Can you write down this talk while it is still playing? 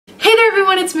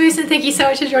everyone, it's Moose and thank you so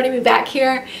much for joining me back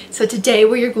here. So today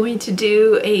we are going to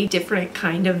do a different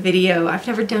kind of video. I've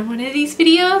never done one of these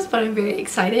videos, but I'm very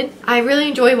excited. I really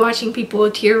enjoy watching people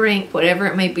tier rank whatever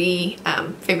it may be,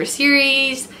 favorite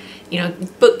series, you know,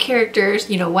 book characters,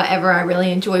 you know, whatever. I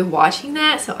really enjoy watching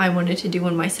that, so I wanted to do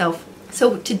one myself.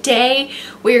 So today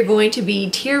we are going to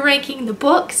be tier ranking the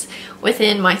books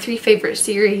within my 3 favorite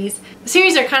series. The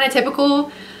series are kind of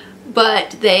typical,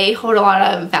 but they hold a lot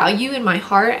of value in my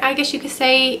heart, I guess you could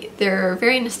say. They're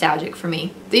very nostalgic for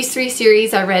me. These 3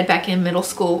 series I read back in middle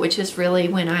school, which is really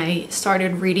when I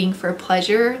started reading for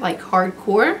pleasure, like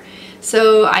hardcore.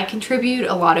 So I contribute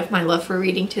a lot of my love for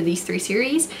reading to these 3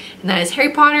 series, and that is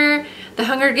Harry Potter, The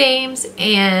Hunger Games,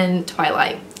 and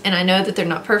Twilight. And I know that they're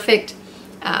not perfect.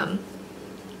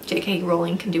 J.K.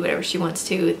 Rowling can do whatever she wants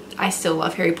to. I still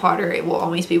love Harry Potter. It will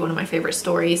always be one of my favorite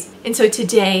stories. And so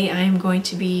today I am going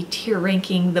to be tier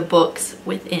ranking the books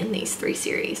within these 3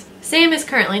 series. Sam is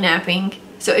currently napping,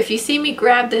 so if you see me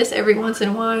grab this every once in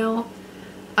a while,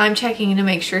 I'm checking to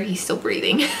make sure he's still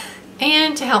breathing.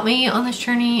 And to help me on this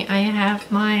journey, I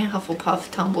have my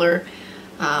Hufflepuff tumbler,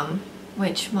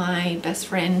 which my best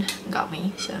friend got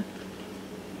me. So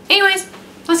anyways,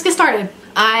 let's get started.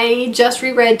 I just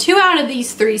reread 2 out of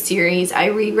these 3 series. I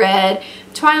reread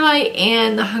Twilight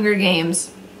and The Hunger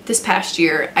Games this past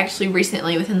year, actually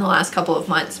recently within the last couple of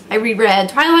months. I reread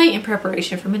Twilight in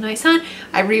preparation for Midnight Sun.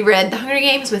 I reread The Hunger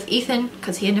Games with Ethan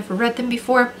because he had never read them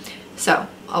before. So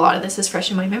a lot of this is fresh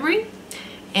in my memory,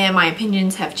 and my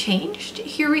opinions have changed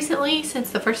here recently since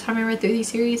the first time I read through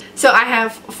these series. So I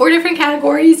have 4 different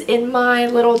categories in my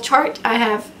little chart. I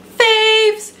have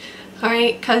faves,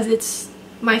 alright, because it's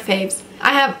my faves.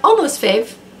 I have almost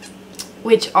fave,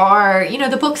 which are, you know,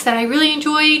 the books that I really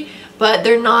enjoyed, but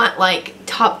they're not like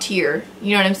top tier,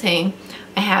 you know what I'm saying?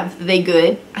 I have They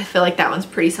Good. I feel like that one's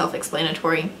pretty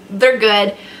self-explanatory. They're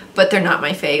good, but they're not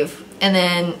my fave. And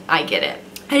then I Get It.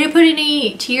 I didn't put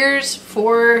any tiers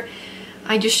for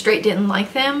I just straight didn't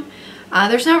like them.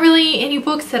 There's not really any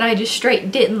books that I just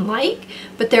straight didn't like,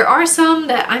 but there are some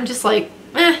that I'm just like,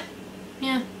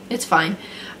 yeah, it's fine.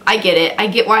 I get it. I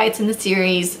get why it's in the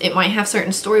series. It might have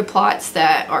certain story plots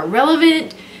that are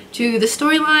relevant to the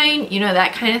storyline, you know,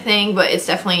 that kind of thing, but it's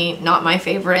definitely not my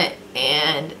favorite,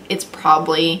 and it's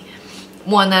probably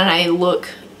one that I look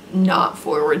not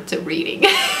forward to reading.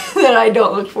 That I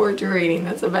don't look forward to reading.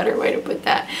 That's a better way to put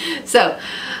that. So,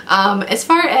 as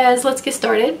far as, let's get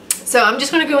started. So I'm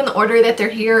just going to go in the order that they're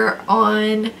here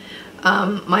on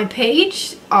my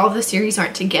page. All the series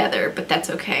aren't together, but that's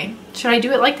okay. Should I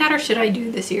do it like that, or should I do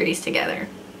the series together?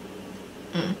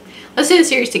 Let's do the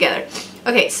series together.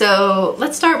 Okay, so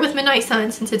let's start with Midnight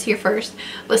Sun since it's here first.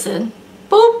 Listen,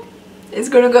 boop, it's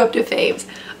gonna go up to faves.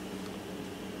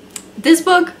 This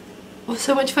book was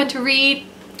so much fun to read.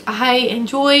 I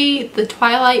enjoy the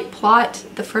Twilight plot,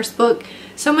 the first book,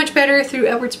 so much better through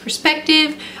Edward's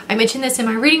perspective. I mentioned this in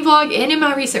my reading vlog and in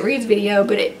my recent reads video,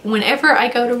 but whenever I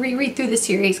go to reread through the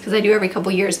series, because I do every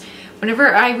couple years,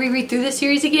 whenever I reread through the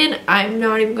series again, I'm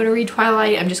not even going to read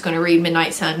Twilight. I'm just going to read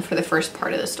Midnight Sun for the first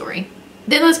part of the story.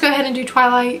 Then let's go ahead and do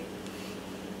Twilight.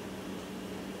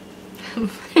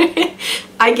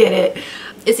 I Get It.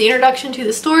 It's the introduction to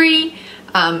the story.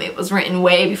 It was written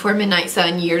way before Midnight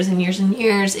Sun, years and years and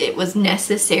years. It was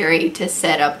necessary to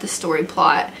set up the story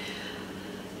plot.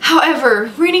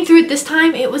 However, reading through it this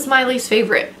time, it was my least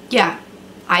favorite. Yeah,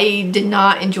 I did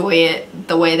not enjoy it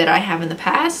the way that I have in the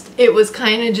past. It was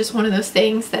kind of just one of those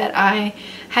things that I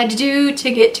had to do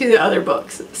to get to the other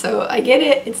books. So I get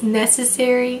it, it's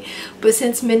necessary, but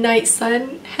since Midnight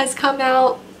Sun has come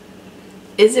out,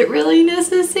 is it really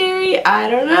necessary? I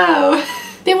don't know.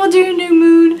 Then we'll do New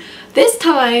Moon. This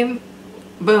time,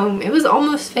 boom, it was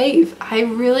almost fave. I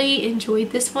really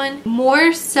enjoyed this one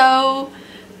more so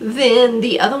than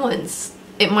the other ones.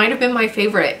 It might have been my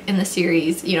favorite in the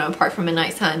series, you know, apart from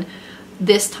Midnight Sun,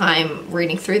 this time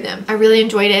reading through them. I really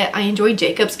enjoyed it. I enjoyed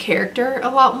Jacob's character a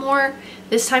lot more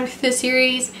this time through the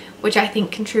series, which I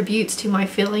think contributes to my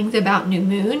feelings about New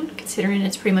Moon, considering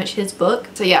it's pretty much his book.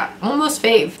 So yeah, almost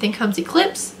fave. Then comes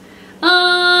Eclipse.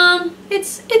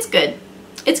 It's good.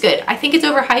 It's good. I think it's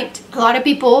overhyped. A lot of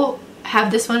people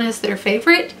have this one as their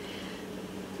favorite.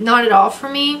 Not at all for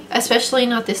me, especially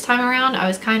not this time around. I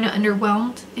was kind of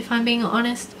underwhelmed, if I'm being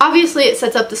honest. Obviously, it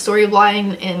sets up the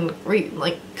storyline and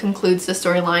concludes the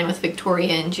storyline with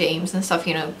Victoria and James and stuff,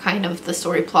 you know, kind of the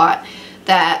story plot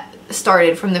that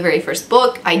started from the very first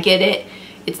book. I get it.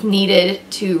 It's needed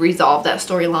to resolve that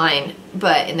storyline,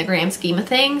 but in the grand scheme of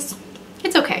things,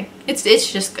 it's okay. It's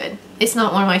just good. It's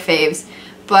not one of my faves,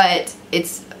 but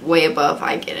it's way above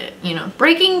I Get It, you know.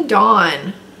 Breaking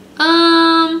Dawn.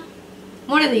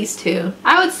 One of these two.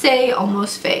 I would say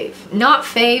almost fave. Not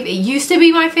fave. It used to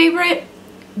be my favorite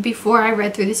before I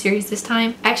read through the series this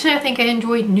time. Actually, I think I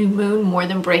enjoyed New Moon more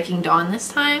than Breaking Dawn this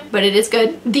time, but it is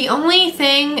good. The only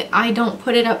thing I don't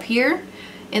put it up here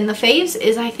in the faves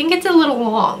is I think it's a little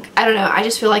long. I don't know. I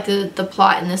just feel like the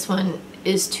plot in this one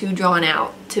is too drawn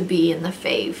out to be in the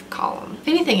fave column. If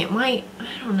anything, it might,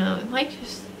 I don't know, it might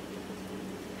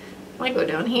go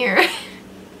down here.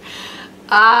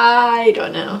 I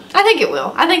don't know. I think it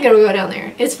will. I think it'll go down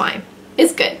there. It's fine.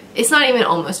 It's good. It's not even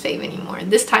almost fave anymore.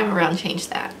 This time around, change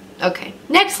that. Okay.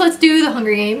 Next, let's do the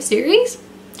Hunger Games series.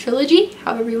 Trilogy,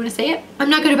 however you want to say it. I'm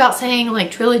not good about saying like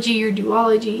trilogy or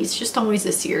duology. It's just always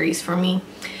a series for me.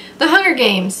 The Hunger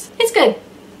Games. It's good.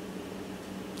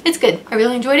 It's good. I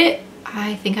really enjoyed it.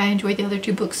 I think I enjoyed the other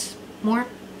two books more.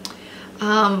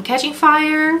 Catching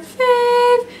Fire,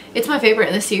 fave. It's my favorite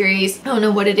in the series. I don't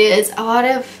know what it is.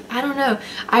 I don't know.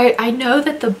 I know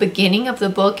that the beginning of the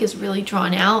book is really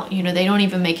drawn out. You know, they don't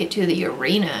even make it to the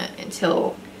arena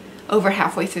until over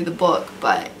halfway through the book,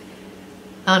 but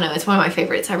I don't know. It's one of my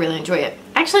favorites. I really enjoy it.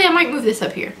 Actually, I might move this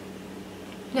up here.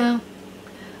 No.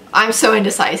 I'm so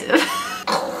indecisive.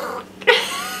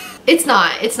 It's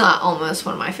not almost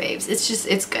one of my faves.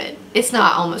 It's good. It's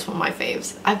not almost one of my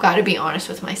faves. I've got to be honest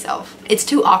with myself. It's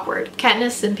too awkward.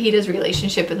 Katniss and Peeta's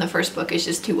relationship in the first book is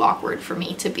just too awkward for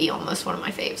me to be almost one of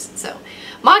my faves. So,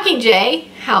 Mockingjay,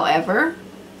 however,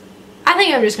 I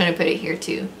think I'm just going to put it here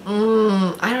too.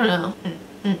 I don't know.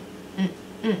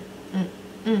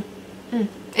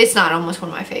 It's not almost one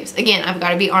of my faves. Again, I've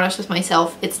got to be honest with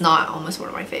myself. It's not almost one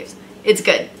of my faves. It's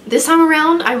good. This time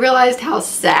around, I realized how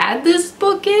sad this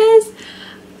book is.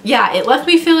 Yeah, it left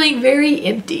me feeling very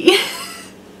empty.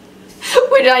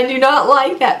 Which I do not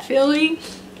like that feeling.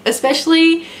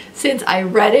 Especially since I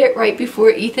read it right before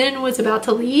Ethan was about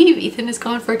to leave. Ethan is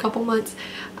gone for a couple months.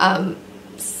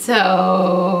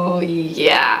 So,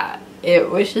 yeah.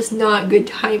 It was just not good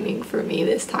timing for me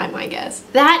this time, I guess.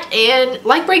 That, and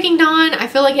like Breaking Dawn, I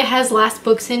feel like it has last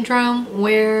book syndrome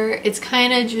where it's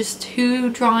kind of just too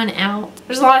drawn out.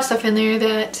 There's a lot of stuff in there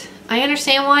that I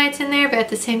understand why it's in there, but at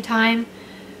the same time,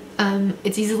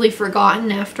 it's easily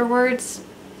forgotten afterwards.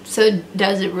 So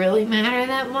does it really matter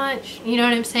that much? You know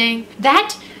what I'm saying?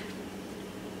 That,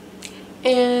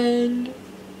 and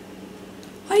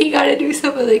why you gotta do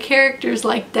some of the characters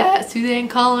like that, Suzanne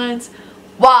Collins?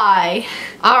 Why?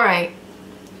 Alright,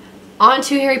 on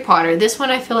to Harry Potter. This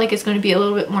one I feel like is going to be a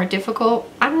little bit more difficult.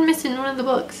 I'm missing one of the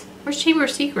books. Where's Chamber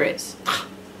of Secrets?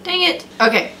 Dang it.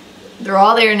 Okay, they're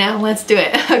all there now. Let's do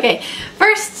it. Okay,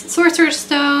 first, Sorcerer's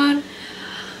Stone.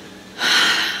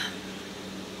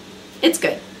 It's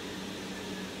good.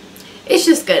 It's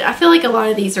just good. I feel like a lot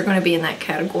of these are going to be in that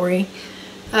category.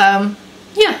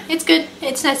 Yeah, it's good.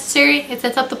 It's necessary. It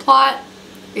sets up the plot.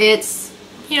 It's,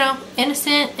 you know,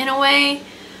 innocent in a way.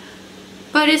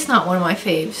 But it's not one of my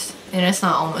faves. And it's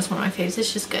not almost one of my faves.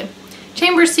 It's just good.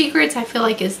 Chamber of Secrets I feel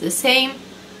like is the same.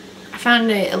 I found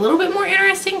it a little bit more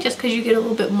interesting just because you get a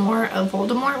little bit more of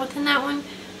Voldemort within that one.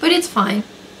 But it's fine.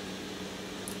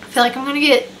 I feel like I'm going to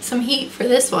get some heat for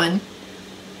this one.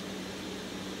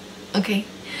 Okay.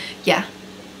 Yeah.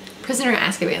 Prisoner of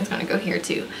Azkaban is going to go here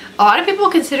too. A lot of people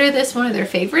consider this one of their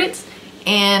favorites.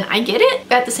 And I get it.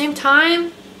 But at the same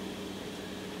time,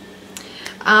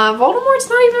 Voldemort's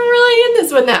not even really in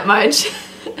this one that much.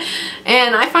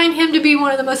 And I find him to be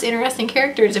one of the most interesting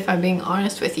characters, if I'm being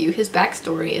honest with you. His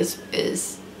backstory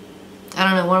is I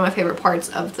don't know, one of my favorite parts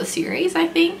of the series, I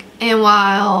think. And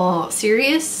while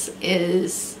Sirius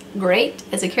is great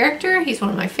as a character, he's one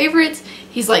of my favorites.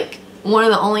 He's like one of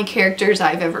the only characters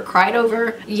I've ever cried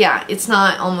over. Yeah, it's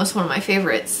not almost one of my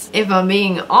favorites. If I'm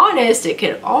being honest, it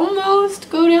could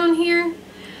almost go down here.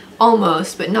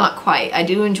 Almost, but not quite. I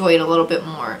do enjoy it a little bit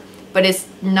more, but it's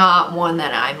not one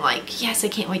that I'm like, yes, I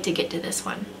can't wait to get to this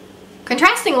one.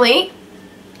 Contrastingly,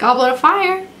 Goblet of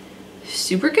Fire,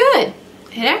 super good.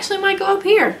 It actually might go up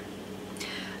here.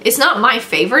 It's not my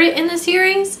favorite in the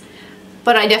series,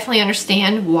 but I definitely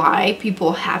understand why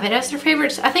people have it as their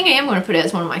favorites. I think I am going to put it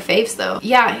as one of my faves though.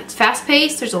 Yeah, it's fast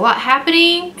paced, there's a lot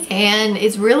happening, and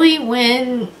it's really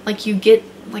when like you get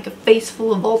like a face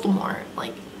full of Voldemort.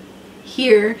 Like,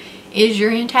 here is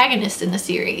your antagonist in the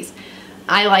series.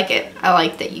 I like it. I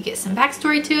like that you get some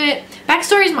backstory to it.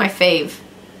 Backstory is my fave,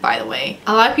 by the way.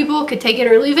 A lot of people could take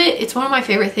it or leave it. It's one of my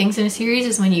favorite things in a series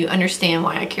is when you understand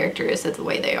why a character is the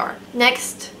way they are.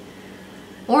 Next,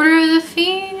 Order of the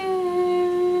Phoenix.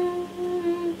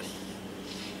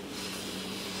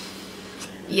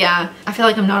 Yeah, I feel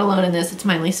like I'm not alone in this. It's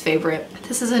my least favorite.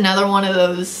 This is another one of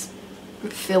those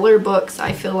filler books.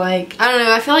 I feel like, I don't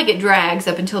know, I feel like it drags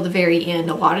up until the very end.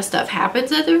 A lot of stuff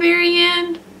happens at the very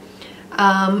end,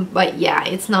 But yeah,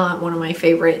 it's not one of my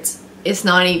favorites. It's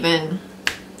not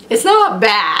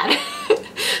bad.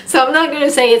 So I'm not gonna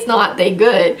say it's not that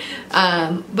good,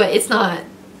 but it's not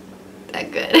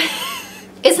that good.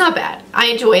 It's not bad. I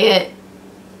enjoy it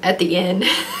at the end.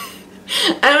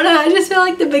 I don't know, I just feel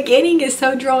like the beginning is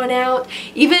so drawn out.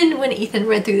 Even when Ethan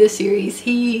read through the series,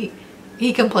 he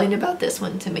complained about this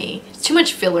one to me. It's too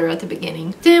much filler at the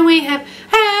beginning. Then we have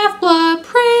Half-Blood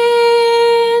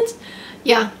Prince.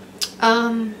 Yeah,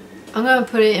 I'm gonna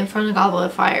put it in front of Goblet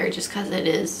of Fire just because it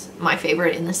is my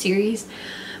favorite in the series.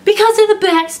 Because of the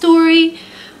backstory.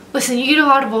 Listen, you get a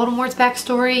lot of Voldemort's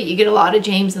backstory. You get a lot of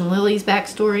James and Lily's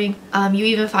backstory. You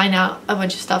even find out a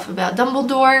bunch of stuff about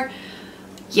Dumbledore.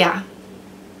 Yeah,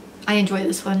 I enjoy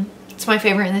this one. It's my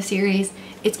favorite in the series.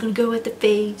 It's gonna go with the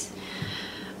faves.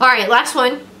 Alright, last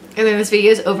one, and then this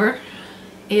video is over,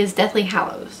 is Deathly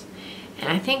Hallows. And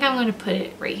I think I'm gonna put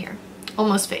it right here.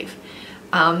 Almost fave.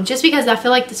 Just because I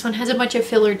feel like this one has a bunch of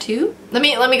filler too. Let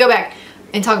me go back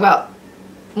and talk about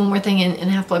one more thing in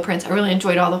Half-Blood Prince. I really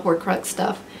enjoyed all the Horcrux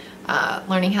stuff.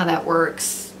 Learning how that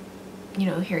works. You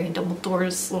know, Harry and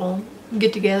Dumbledore's little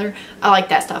get together. I like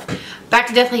that stuff. Back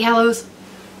to Deathly Hallows.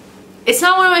 It's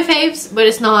not one of my faves, but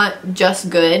it's not just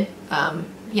good.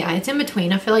 Yeah, it's in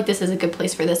between. I feel like this is a good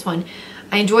place for this one.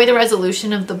 I enjoy the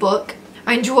resolution of the book.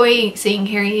 I enjoy seeing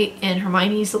Harry and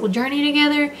Hermione's little journey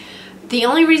together. The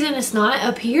only reason it's not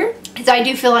up here is I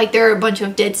do feel like there are a bunch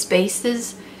of dead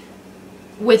spaces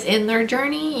within their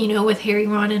journey, you know, with Harry,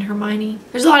 Ron, and Hermione.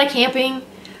 There's a lot of camping,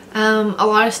 a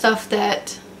lot of stuff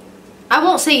that I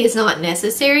won't say is not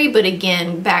necessary, but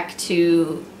again, back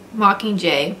to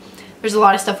Mockingjay, there's a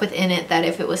lot of stuff within it that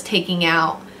if it was taken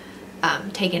out,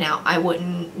 I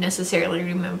wouldn't necessarily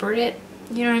remember it.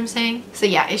 You know what I'm saying? So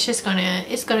yeah, it's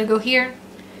gonna go here,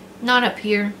 not up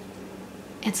here.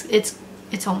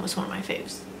 It's almost one of my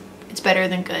faves. It's better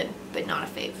than good, but not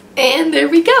a fave. And there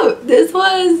we go. This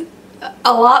was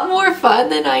a lot more fun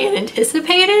than I had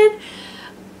anticipated.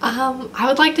 I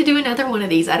would like to do another one of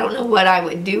these. I don't know what I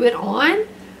would do it on,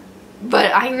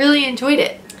 but I really enjoyed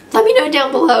it. Let me know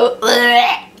down below.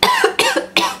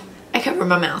 I cover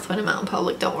my mouth when I'm out in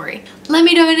public, don't worry. Let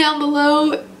me know down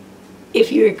below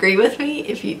if you agree with me,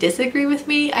 if you disagree with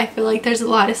me. I feel like there's a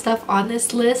lot of stuff on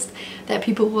this list that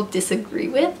people will disagree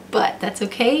with, but that's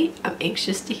okay. I'm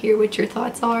anxious to hear what your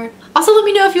thoughts are. Also, let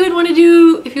me know if you would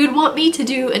want me to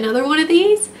do another one of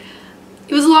these.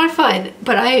 It was a lot of fun,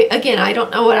 but again, I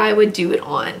don't know what I would do it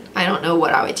on. I don't know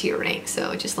what I would tier rank,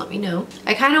 so just let me know.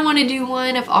 I kind of want to do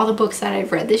one of all the books that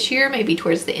I've read this year, maybe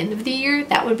towards the end of the year.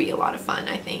 That would be a lot of fun,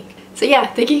 I think. So yeah,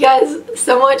 thank you guys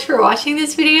so much for watching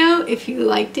this video. If you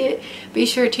liked it, be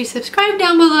sure to subscribe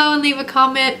down below and leave a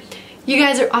comment. You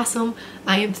guys are awesome.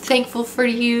 I am thankful for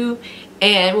you,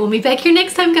 and we'll meet back here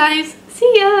next time, guys.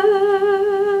 See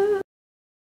ya!